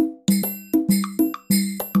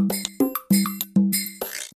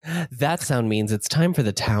 That sound means it's time for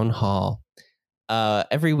the town hall.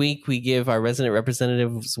 Every week, we give our resident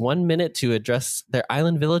representatives 1 minute to address their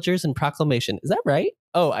island villagers in proclamation. Is that right?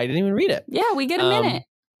 Oh, I didn't even read it. Yeah, we get a minute.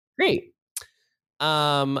 Great.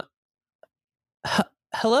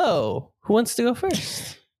 Hello. Who wants to go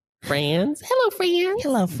first? Franz. Hello, Franz.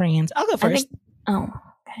 Hello, friends. I'll go I first. think. Oh,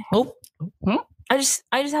 Oh, I just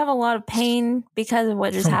have a lot of pain because of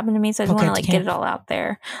what just From happened to me. So I just want to Phuket like get camp. it all out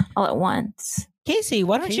there all at once. Casey,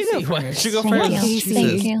 why don't you go Casey, first? why don't you go Thank first? you. Jesus.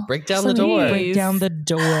 Thank you. Break down So the door. Break down the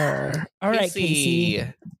door. All right, Casey.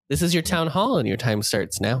 This is your town hall, and your time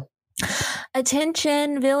starts now.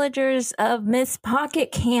 Attention, villagers of Miss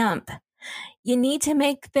Pocket Camp. You need to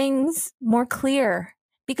make things more clear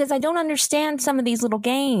because I don't understand some of these little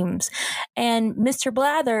games. And Mr.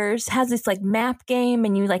 Blathers has this like map game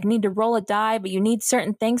and you like need to roll a die, but you need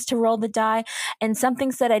certain things to roll the die. And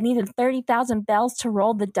something said I needed 30,000 bells to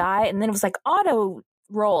roll the die. And then it was like auto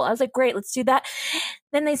roll. I was like, great, let's do that.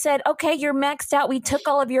 Then they said, okay, you're maxed out. We took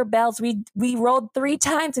all of your bells. We rolled 3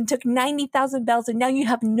 times and took 90,000 bells, and now you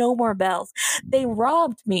have no more bells. They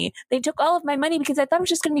robbed me. They took all of my money because I thought it was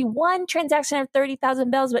just going to be one transaction of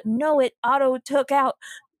 30,000 bells, but no, it auto took out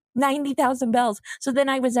 90,000 bells. So then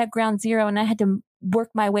I was at ground zero, and I had to work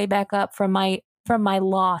my way back up from my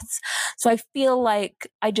loss. So I feel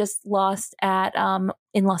like I just lost at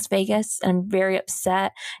in Las Vegas, and I'm very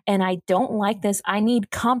upset, and I don't like this. I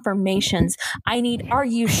need confirmations. I need, are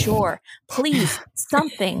you sure? Please,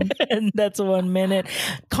 something. And that's 1 minute.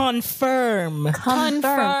 Confirmed.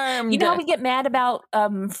 You know how we get mad about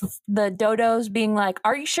the dodos being like,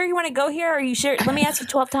 are you sure you want to go here? Are you sure? Let me ask you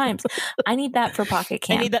 12 times. I need that for Pocket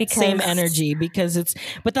Camp. I need that same energy because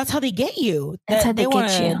but that's how they get you. That's how they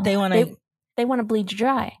get you. They want to bleed you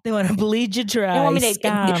dry. They want to bleed you dry. They want me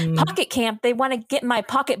to Pocket Camp. They want to get my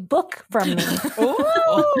pocket book from me.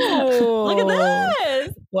 Oh, look at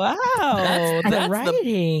this! Wow, That's the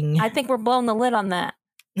writing. I think we're blowing the lid on that.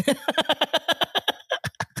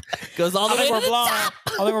 Goes all the way to the top.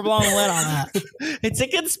 I think we're blowing the lid on that. It's a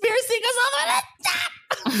conspiracy. Goes all the way to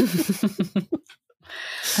the top.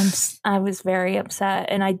 I was very upset,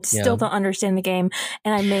 and I still don't understand the game,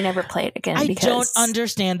 and I may never play it again. I don't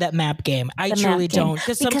understand that map game. I truly don't.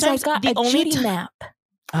 Because I got a Judy map.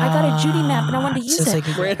 I got a Judy map, and I wanted to use it,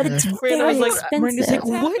 but it's very expensive.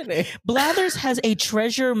 What? Blathers has a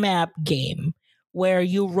treasure map game where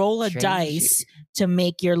you roll a dice to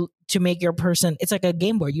make your person. It's like a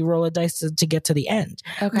game board. You roll a dice to get to the end.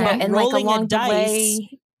 Okay, but and rolling like along a dice. The way,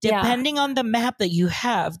 Depending on the map that you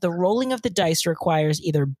have, the rolling of the dice requires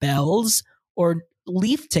either bells or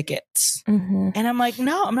leaf tickets. Mm-hmm. And I'm like,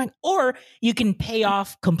 or you can pay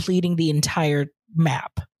off completing the entire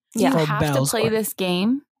map. You have to play this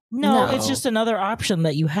game? No, it's just another option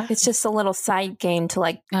that you have. It's just a little side game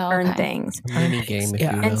to earn things. Mini game, if you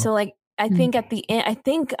will. And so I think at the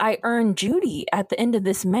end, I earned Judy at the end of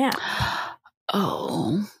this map.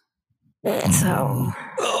 Oh. So.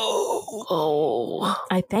 Oh.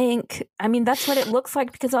 I think. I mean, that's what it looks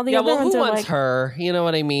like because all the other ones who are wants her? You know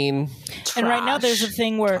what I mean? And right now there's a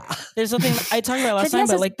thing where there's a thing I talked about last time,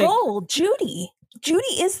 but like goal, Judy.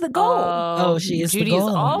 Judy is the goal. Oh, she is Judy the goal.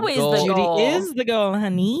 is always the goal. Judy is the goal,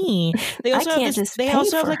 honey. They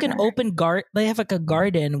also have like an open garden. They have like a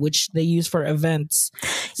garden which they use for events.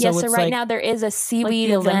 So right now there is a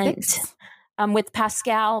seaweed event. With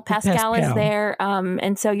Pascal. Pascal is there.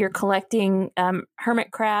 And so you're collecting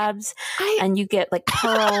hermit crabs and you get like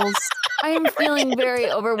pearls. I am feeling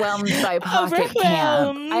very overwhelmed by Pocket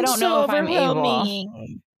Camp. I don't know if I'm able.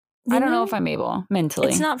 I don't know if I'm able mentally.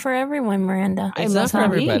 It's not for everyone, Miranda. It's not for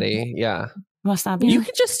everybody. Yeah. Must not be. You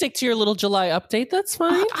can just stick to your little July update. That's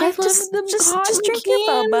fine. Just drink your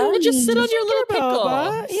boba. Just sit on your little pickle.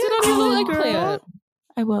 Sit on your little eggplant.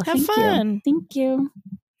 I will. Have fun. Thank you.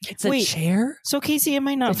 It's a chair. So Casey, am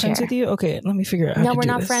I not friends with you? Okay, let me figure out how No, to we're do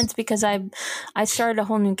not this. friends because I started a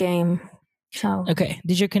whole new game. So okay,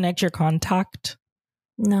 did you connect your contact?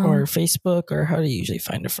 No. Or Facebook, or how do you usually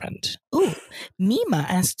find a friend? Ooh, Mima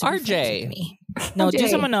asked to be friends RJ. with me. No, do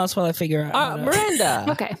someone else while I figure out. Miranda.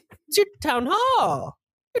 Okay. It's your town hall.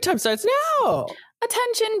 Your time starts now.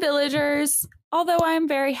 Attention, villagers. Although I'm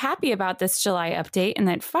very happy about this July update and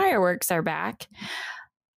that fireworks are back,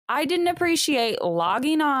 I didn't appreciate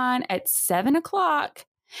logging on at 7:00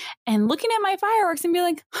 and looking at my fireworks and be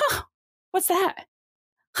like, what's that?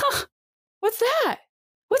 What's that?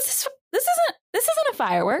 What's this? This isn't a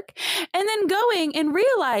firework. And then going and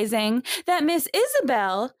realizing that Miss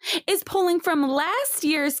Isabel is pulling from last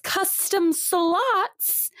year's custom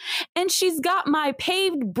slots, and she's got my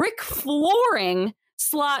paved brick flooring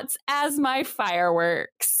slots as my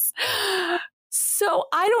fireworks. So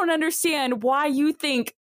I don't understand why you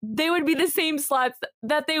think they would be the same slots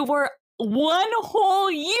that they were one whole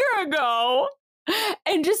year ago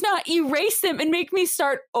and just not erase them and make me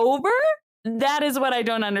start over. That is what I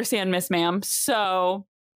don't understand, Miss Ma'am. So,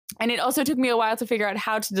 and it also took me a while to figure out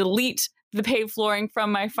how to delete the paved flooring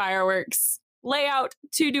from my fireworks layout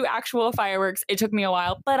to do actual fireworks. It took me a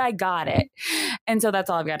while, but I got it. And so that's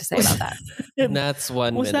all I've got to say about that. And that's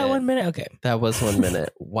 1 minute. Was that 1 minute? Okay. That was 1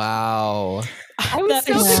 minute. Wow. I was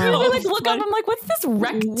so confused. I look up, I'm like, what's this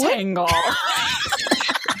rectangle? What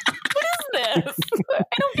is this? I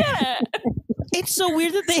don't get it. It's so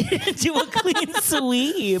weird that they didn't do a clean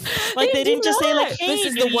sweep. Like they didn't just say like, hey, this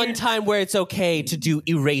is the one time where it's okay to do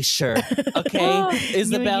erasure. Okay,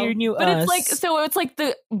 Isabel. But it's like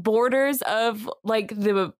the borders of like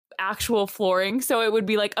the actual flooring. So it would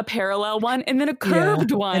be like a parallel one and then a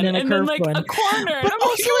curved one and then like one. A corner. But I'm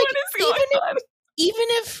also like, what is going on? even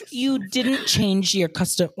if you didn't change your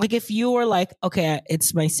custom, like if you were like, okay,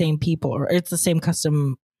 it's my same people or it's the same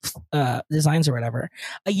custom designs or whatever,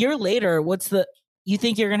 a year later, you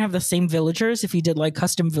think you're gonna have the same villagers if you did like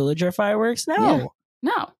custom villager fireworks? No. Yeah.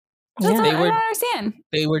 No. That's Yeah. what I don't understand.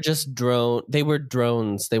 They were just They were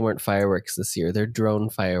drones. They weren't fireworks this year. They're drone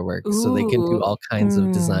fireworks, so they can do Ooh. all kinds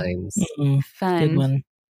of designs. Mm-mm. Good Fun. one.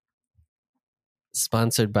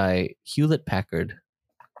 Sponsored by Hewlett Packard,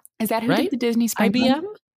 Is that who Right? did the Disney Springs one?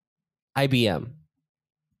 IBM,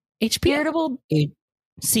 HP. Irritable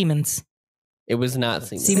Siemens. It was not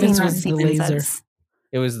Siemens. Siemens Not was the Siemens, laser. that's-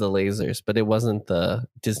 It was the lasers, but it wasn't the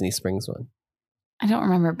Disney Springs one. I don't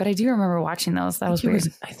remember, but I do remember watching those. That was weird.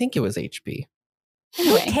 I think it was HP. Who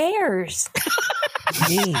Anyway, cares?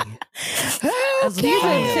 Me. these are the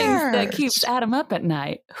things that keeps Adam up at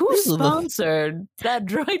night. Who These are the- sponsored that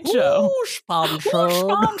droid show? Who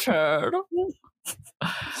sponsored?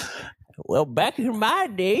 Well, back in my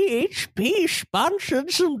day, HP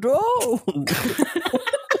sponsored some drones.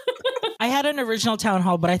 I had an original town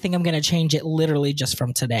hall, but I think I'm going to change it literally just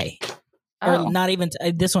from today. Or Oh. not even,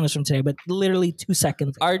 this one is from today, but literally 2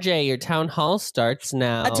 seconds. RJ, your town hall starts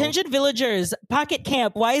now. Attention villagers, Pocket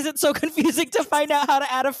Camp. Why is it so confusing to find out how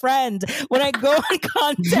to add a friend? When I go on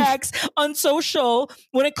contacts on social,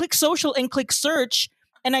 when I click social and click search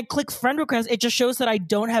and I click friend request, it just shows that I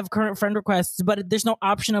don't have current friend requests, but there's no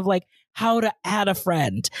option of like how to add a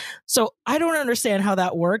friend. So I don't understand how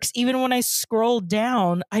that works. Even when I scroll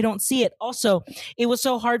down, I don't see it. Also, it was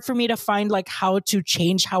so hard for me to find like how to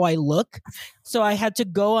change how I look. So I had to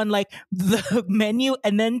go on like the menu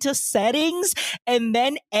and then to settings and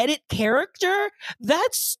then edit character.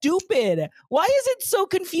 That's stupid. Why is it so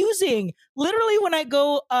confusing? Literally, when I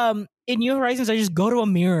go in New Horizons, I just go to a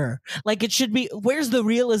mirror. Like it should be, where's the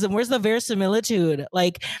realism? Where's the verisimilitude?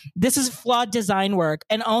 Like this is flawed design work.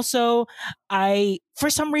 And also, I for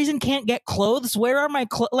some reason can't get clothes. Where are my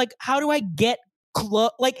clothes? Like, how do I get clothes?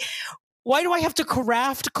 Like, why do I have to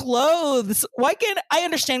craft clothes? Why can't I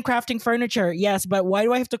understand crafting furniture? Yes, but why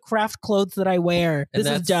do I have to craft clothes that I wear? And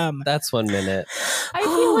This is dumb. That's 1 minute. I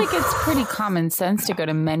feel like it's pretty common sense to go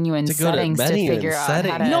to menu and To go to settings to menu and figure out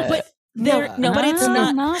settings. how to. No, but but it's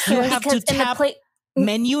not. You have to Because in the tap play,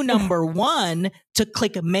 menu number 1 to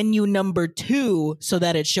click menu number 2 so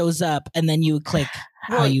that it shows up, and then you click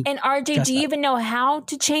how you. and RJ, dress do you up. even know how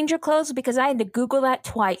to change your clothes? Because I had to Google that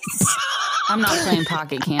twice. I'm not playing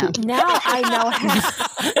Pocket Camp. Now I know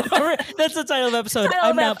how. That's the title of the episode. Title I'm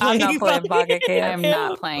of not the I'm playing. not playing Pocket Camp. I'm Camp.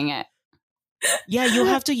 not playing it. Yeah, you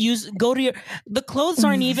have to go to your. The clothes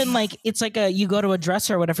aren't even like it's like you go to a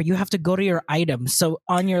dresser or whatever. You have to go to your items. So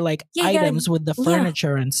on your like Yeah, you gotta- items with the yeah.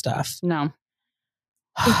 furniture and stuff. No.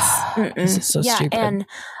 This is so yeah, stupid. and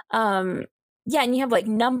and you have like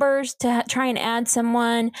numbers to try and add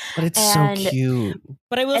someone. But it's And- so cute.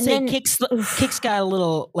 But I will and say, then- Kix got a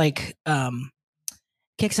little like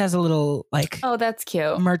Kix has a little like Oh, that's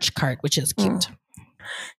cute. merch cart, which is cute.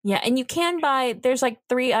 Yeah, and you can buy. There's like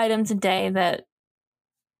 3 items a day that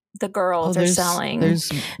the girls are selling. There's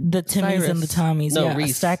The Timmies and the Cyrus. Tommies. No, Yeah, a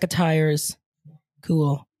Reese. stack of tires.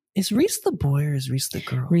 Cool. Is Reese the boy or is Reese the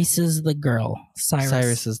girl? Reese is the girl.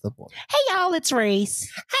 Cyrus is the boy. Hey y'all, it's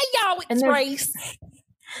Reese. Hey y'all, And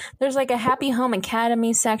there's like a Happy Home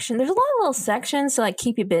Academy section. There's a lot of little sections to like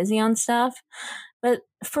keep you busy on stuff. But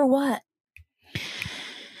for what?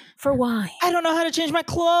 For why? I don't know how to change my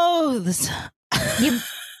clothes. You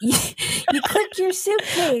you clicked your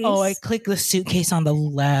suitcase. Oh, I click the suitcase on the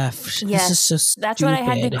left. Yes, This is so stupid. That's what I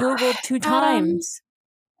had to Google 2 times.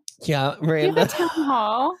 Yeah, You have a Miranda. town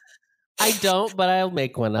hall. I don't, but I'll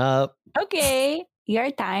make one up. Okay.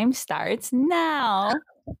 Your time starts now.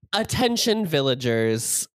 Attention,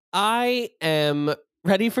 villagers. I am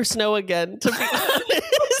ready for snow again, to be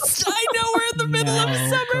honest. I know we're in the middle of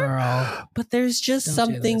summer. Girl. But there's just Don't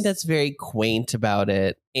do something this. that's very quaint about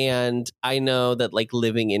it. And I know that like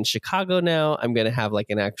living in Chicago now, I'm going to have like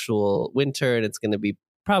an actual winter and it's going to be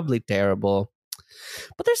probably terrible.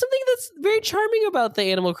 But there's something that's very charming about the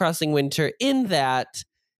Animal Crossing winter in that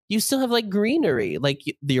you still have like greenery. Like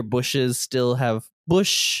your bushes still have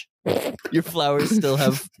bush, your flowers still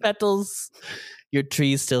have petals, your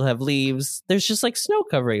trees still have leaves. There's just like snow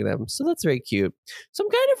covering them. So that's very cute. So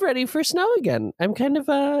I'm kind of ready for snow again. I'm kind of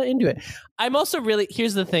into it. I'm also really,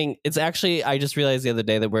 here's the thing. It's actually, I just realized the other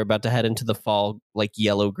day that we're about to head into the fall, like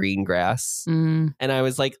yellow green grass. Mm. And I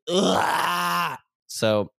was like, ugh.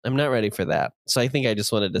 So I'm not ready for that. So I think I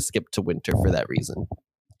just wanted to skip to winter for that reason.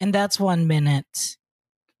 And that's 1 minute.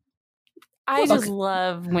 I Okay. just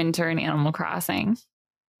love winter in Animal Crossing.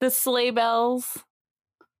 The sleigh bells.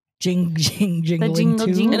 jingling jingle,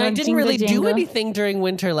 too. jingle. And I didn't Jingle, really do jingle. anything during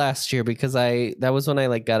winter last year because that was when I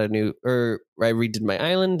like got I redid my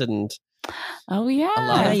island and Oh yeah. a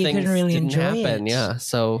lot of you things couldn't really didn't enjoy happen. it. Yeah.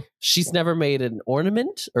 So she's never made an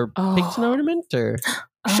ornament or picked an ornament or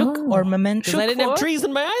Shook Oh. ornament. because I didn't have trees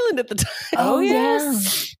on my island at the time. Oh,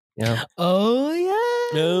 yes. Yeah. Oh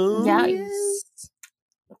yeah. No. Yeah.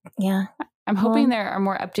 Yeah. I'm hoping there are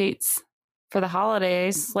more updates for the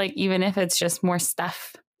holidays, like even if it's just more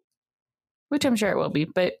stuff, which I'm sure it will be,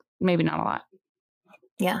 but maybe not a lot.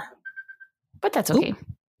 Yeah. But that's okay.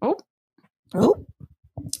 Oh, Oh.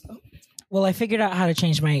 Well, I figured out how to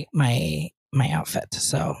change my outfit,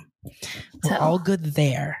 so we're So- all good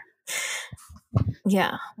there.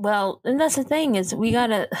 Yeah. Well, and that's the thing is we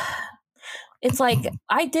gotta. It's like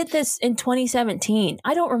I did this in 2017.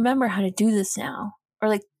 I don't remember how to do this now, or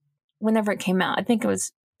like whenever it came out. I think it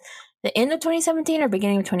was the end of 2017 or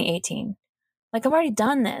beginning of 2018. Like I've already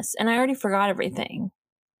done this, and I already forgot everything.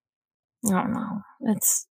 I don't know.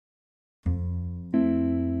 It's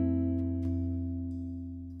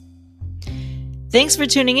Thanks for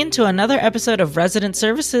tuning in to another episode of Resident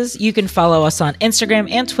Services. You can follow us on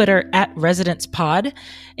Instagram and Twitter at ResidentsPod.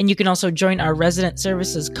 And you can also join our Resident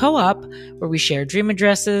Services co-op where we share dream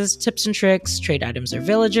addresses, tips and tricks, trade items or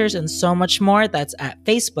villagers, and so much more. That's at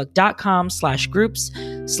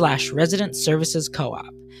facebook.com/groups/Resident Services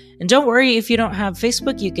Co-op. And don't worry if you don't have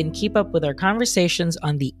Facebook, you can keep up with our conversations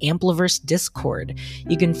on the Ampliverse Discord.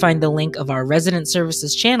 You can find the link of our Resident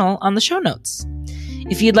Services channel on the show notes.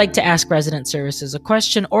 If you'd like to ask Resident Services a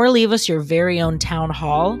question or leave us your very own town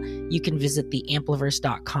hall, you can visit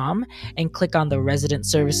theampliverse.com and click on the Resident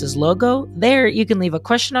Services logo. There, you can leave a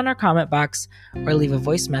question on our comment box or leave a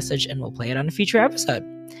voice message and we'll play it on a future episode.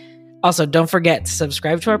 Also, don't forget to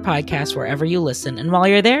subscribe to our podcast wherever you listen. And while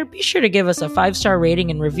you're there, be sure to give us a 5-star rating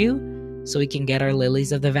and review so we can get our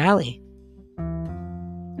lilies of the valley.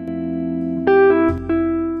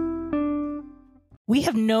 We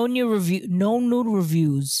have no new reviews. no No new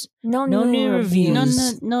new reviews.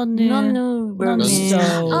 reviews. no, No new reviews. So,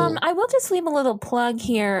 I will just leave a little plug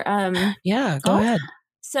here. yeah, go Oh. ahead.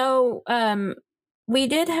 So, we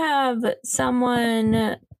did have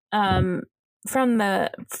someone from a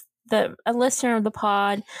listener of the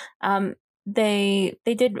pod. They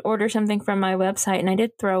did order something from my website, and I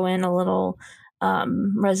did throw in a little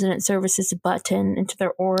Resident Services button into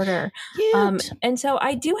their order. And so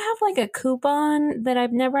I do have like a coupon that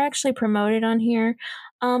I've never actually promoted on here.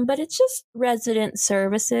 But it's just Resident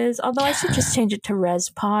Services, although I should just change it to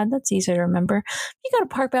ResPod. That's easier to remember. If you go to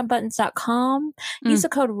parkboundbuttons.com, use the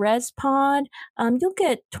code ResPod, you'll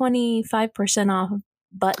get 25% off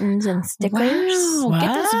buttons and stickers. Wow.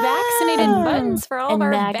 Get those vaccinated Wow. buttons for all And of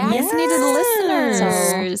our magnets. vaccinated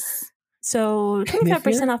listeners. So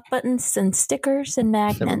 25% off buttons and stickers and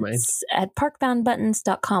Never mind. magnets at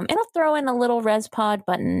parkboundbuttons.com. And I'll throw in a little ResPod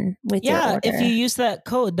button with your Yeah, order. if you use that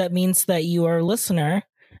code, that means that you are a listener.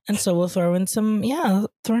 And so we'll throw in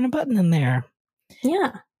throw in a button in there.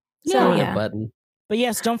 Yeah. Throw So in a yeah. button. But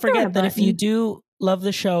yes, don't Throw in a forget that if you button. do love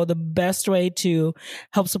the show, the best way to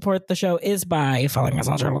help support the show is by following us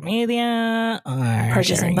on social media, or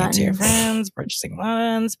Purchasing sharing it to your buttons. friends, purchasing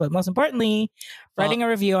buttons, but most importantly, writing a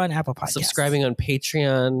review on Apple Podcasts. Subscribing on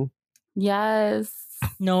Patreon. Yes.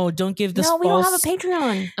 No, don't give this No, we don't false. have a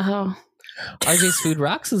Patreon. Oh. RJ's Food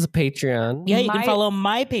Rocks is a Patreon. Yeah, you My- can follow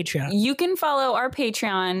my Patreon. You can follow our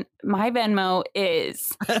Patreon. My Venmo is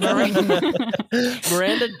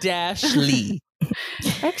Miranda Lee.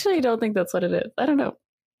 Actually, I don't think that's what it is. I don't know.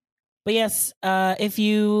 But yes, if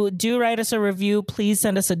you do write us a review, please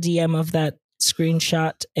send us a DM of that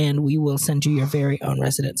screenshot and we will send you your very own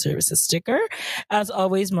Resident Services sticker. As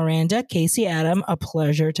always, Miranda, Casey, Adam, a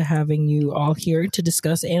pleasure to having you all here to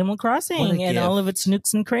discuss Animal Crossing and all of its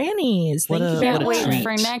nooks and crannies. What Thank a- you. Can't what a wait treat.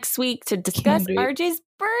 for next week to discuss wait. RJ's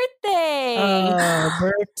birthday.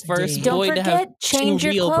 Birthday. First Don't boy to have forget, change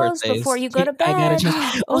your real clothes birthdays. before you go to I gotta bed.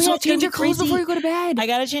 change. Oh, Also, yeah, it's gonna change be your clothes crazy. before you go to bed. I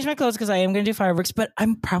gotta change my clothes because I am gonna do fireworks, but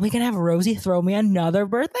I'm probably gonna have Rosie throw me another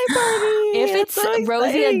birthday party. If it's so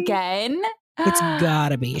Rosie exciting. again, It's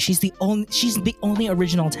gotta be. She's the only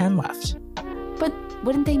original 10 left. But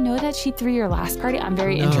wouldn't they know that she threw your last party? I'm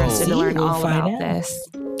very No. interested to See, learn we'll all find about out. this.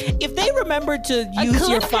 If they remember to I use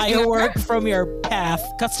your couldn't firework from your path,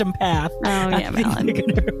 custom path. Oh, I yeah, think Malin.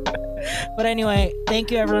 they're gonna- But anyway,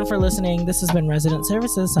 thank you everyone for listening. This has been Resident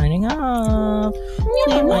Services signing off.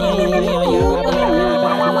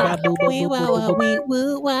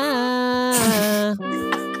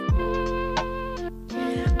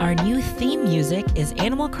 Our new theme music is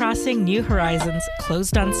Animal Crossing New Horizons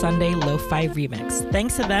Closed on Sunday Lo-Fi Remix.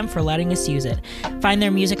 Thanks to them for letting us use it. Find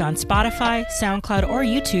their music on Spotify, SoundCloud, or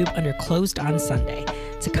YouTube under Closed on Sunday.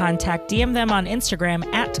 To contact, DM them on Instagram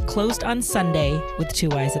at Closed on Sunday with 2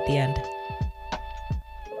 Y's at the end.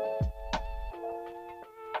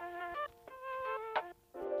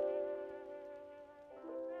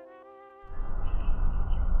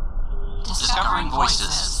 Discovering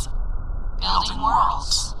voices, building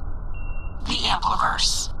worlds, the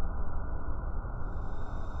Ampliverse.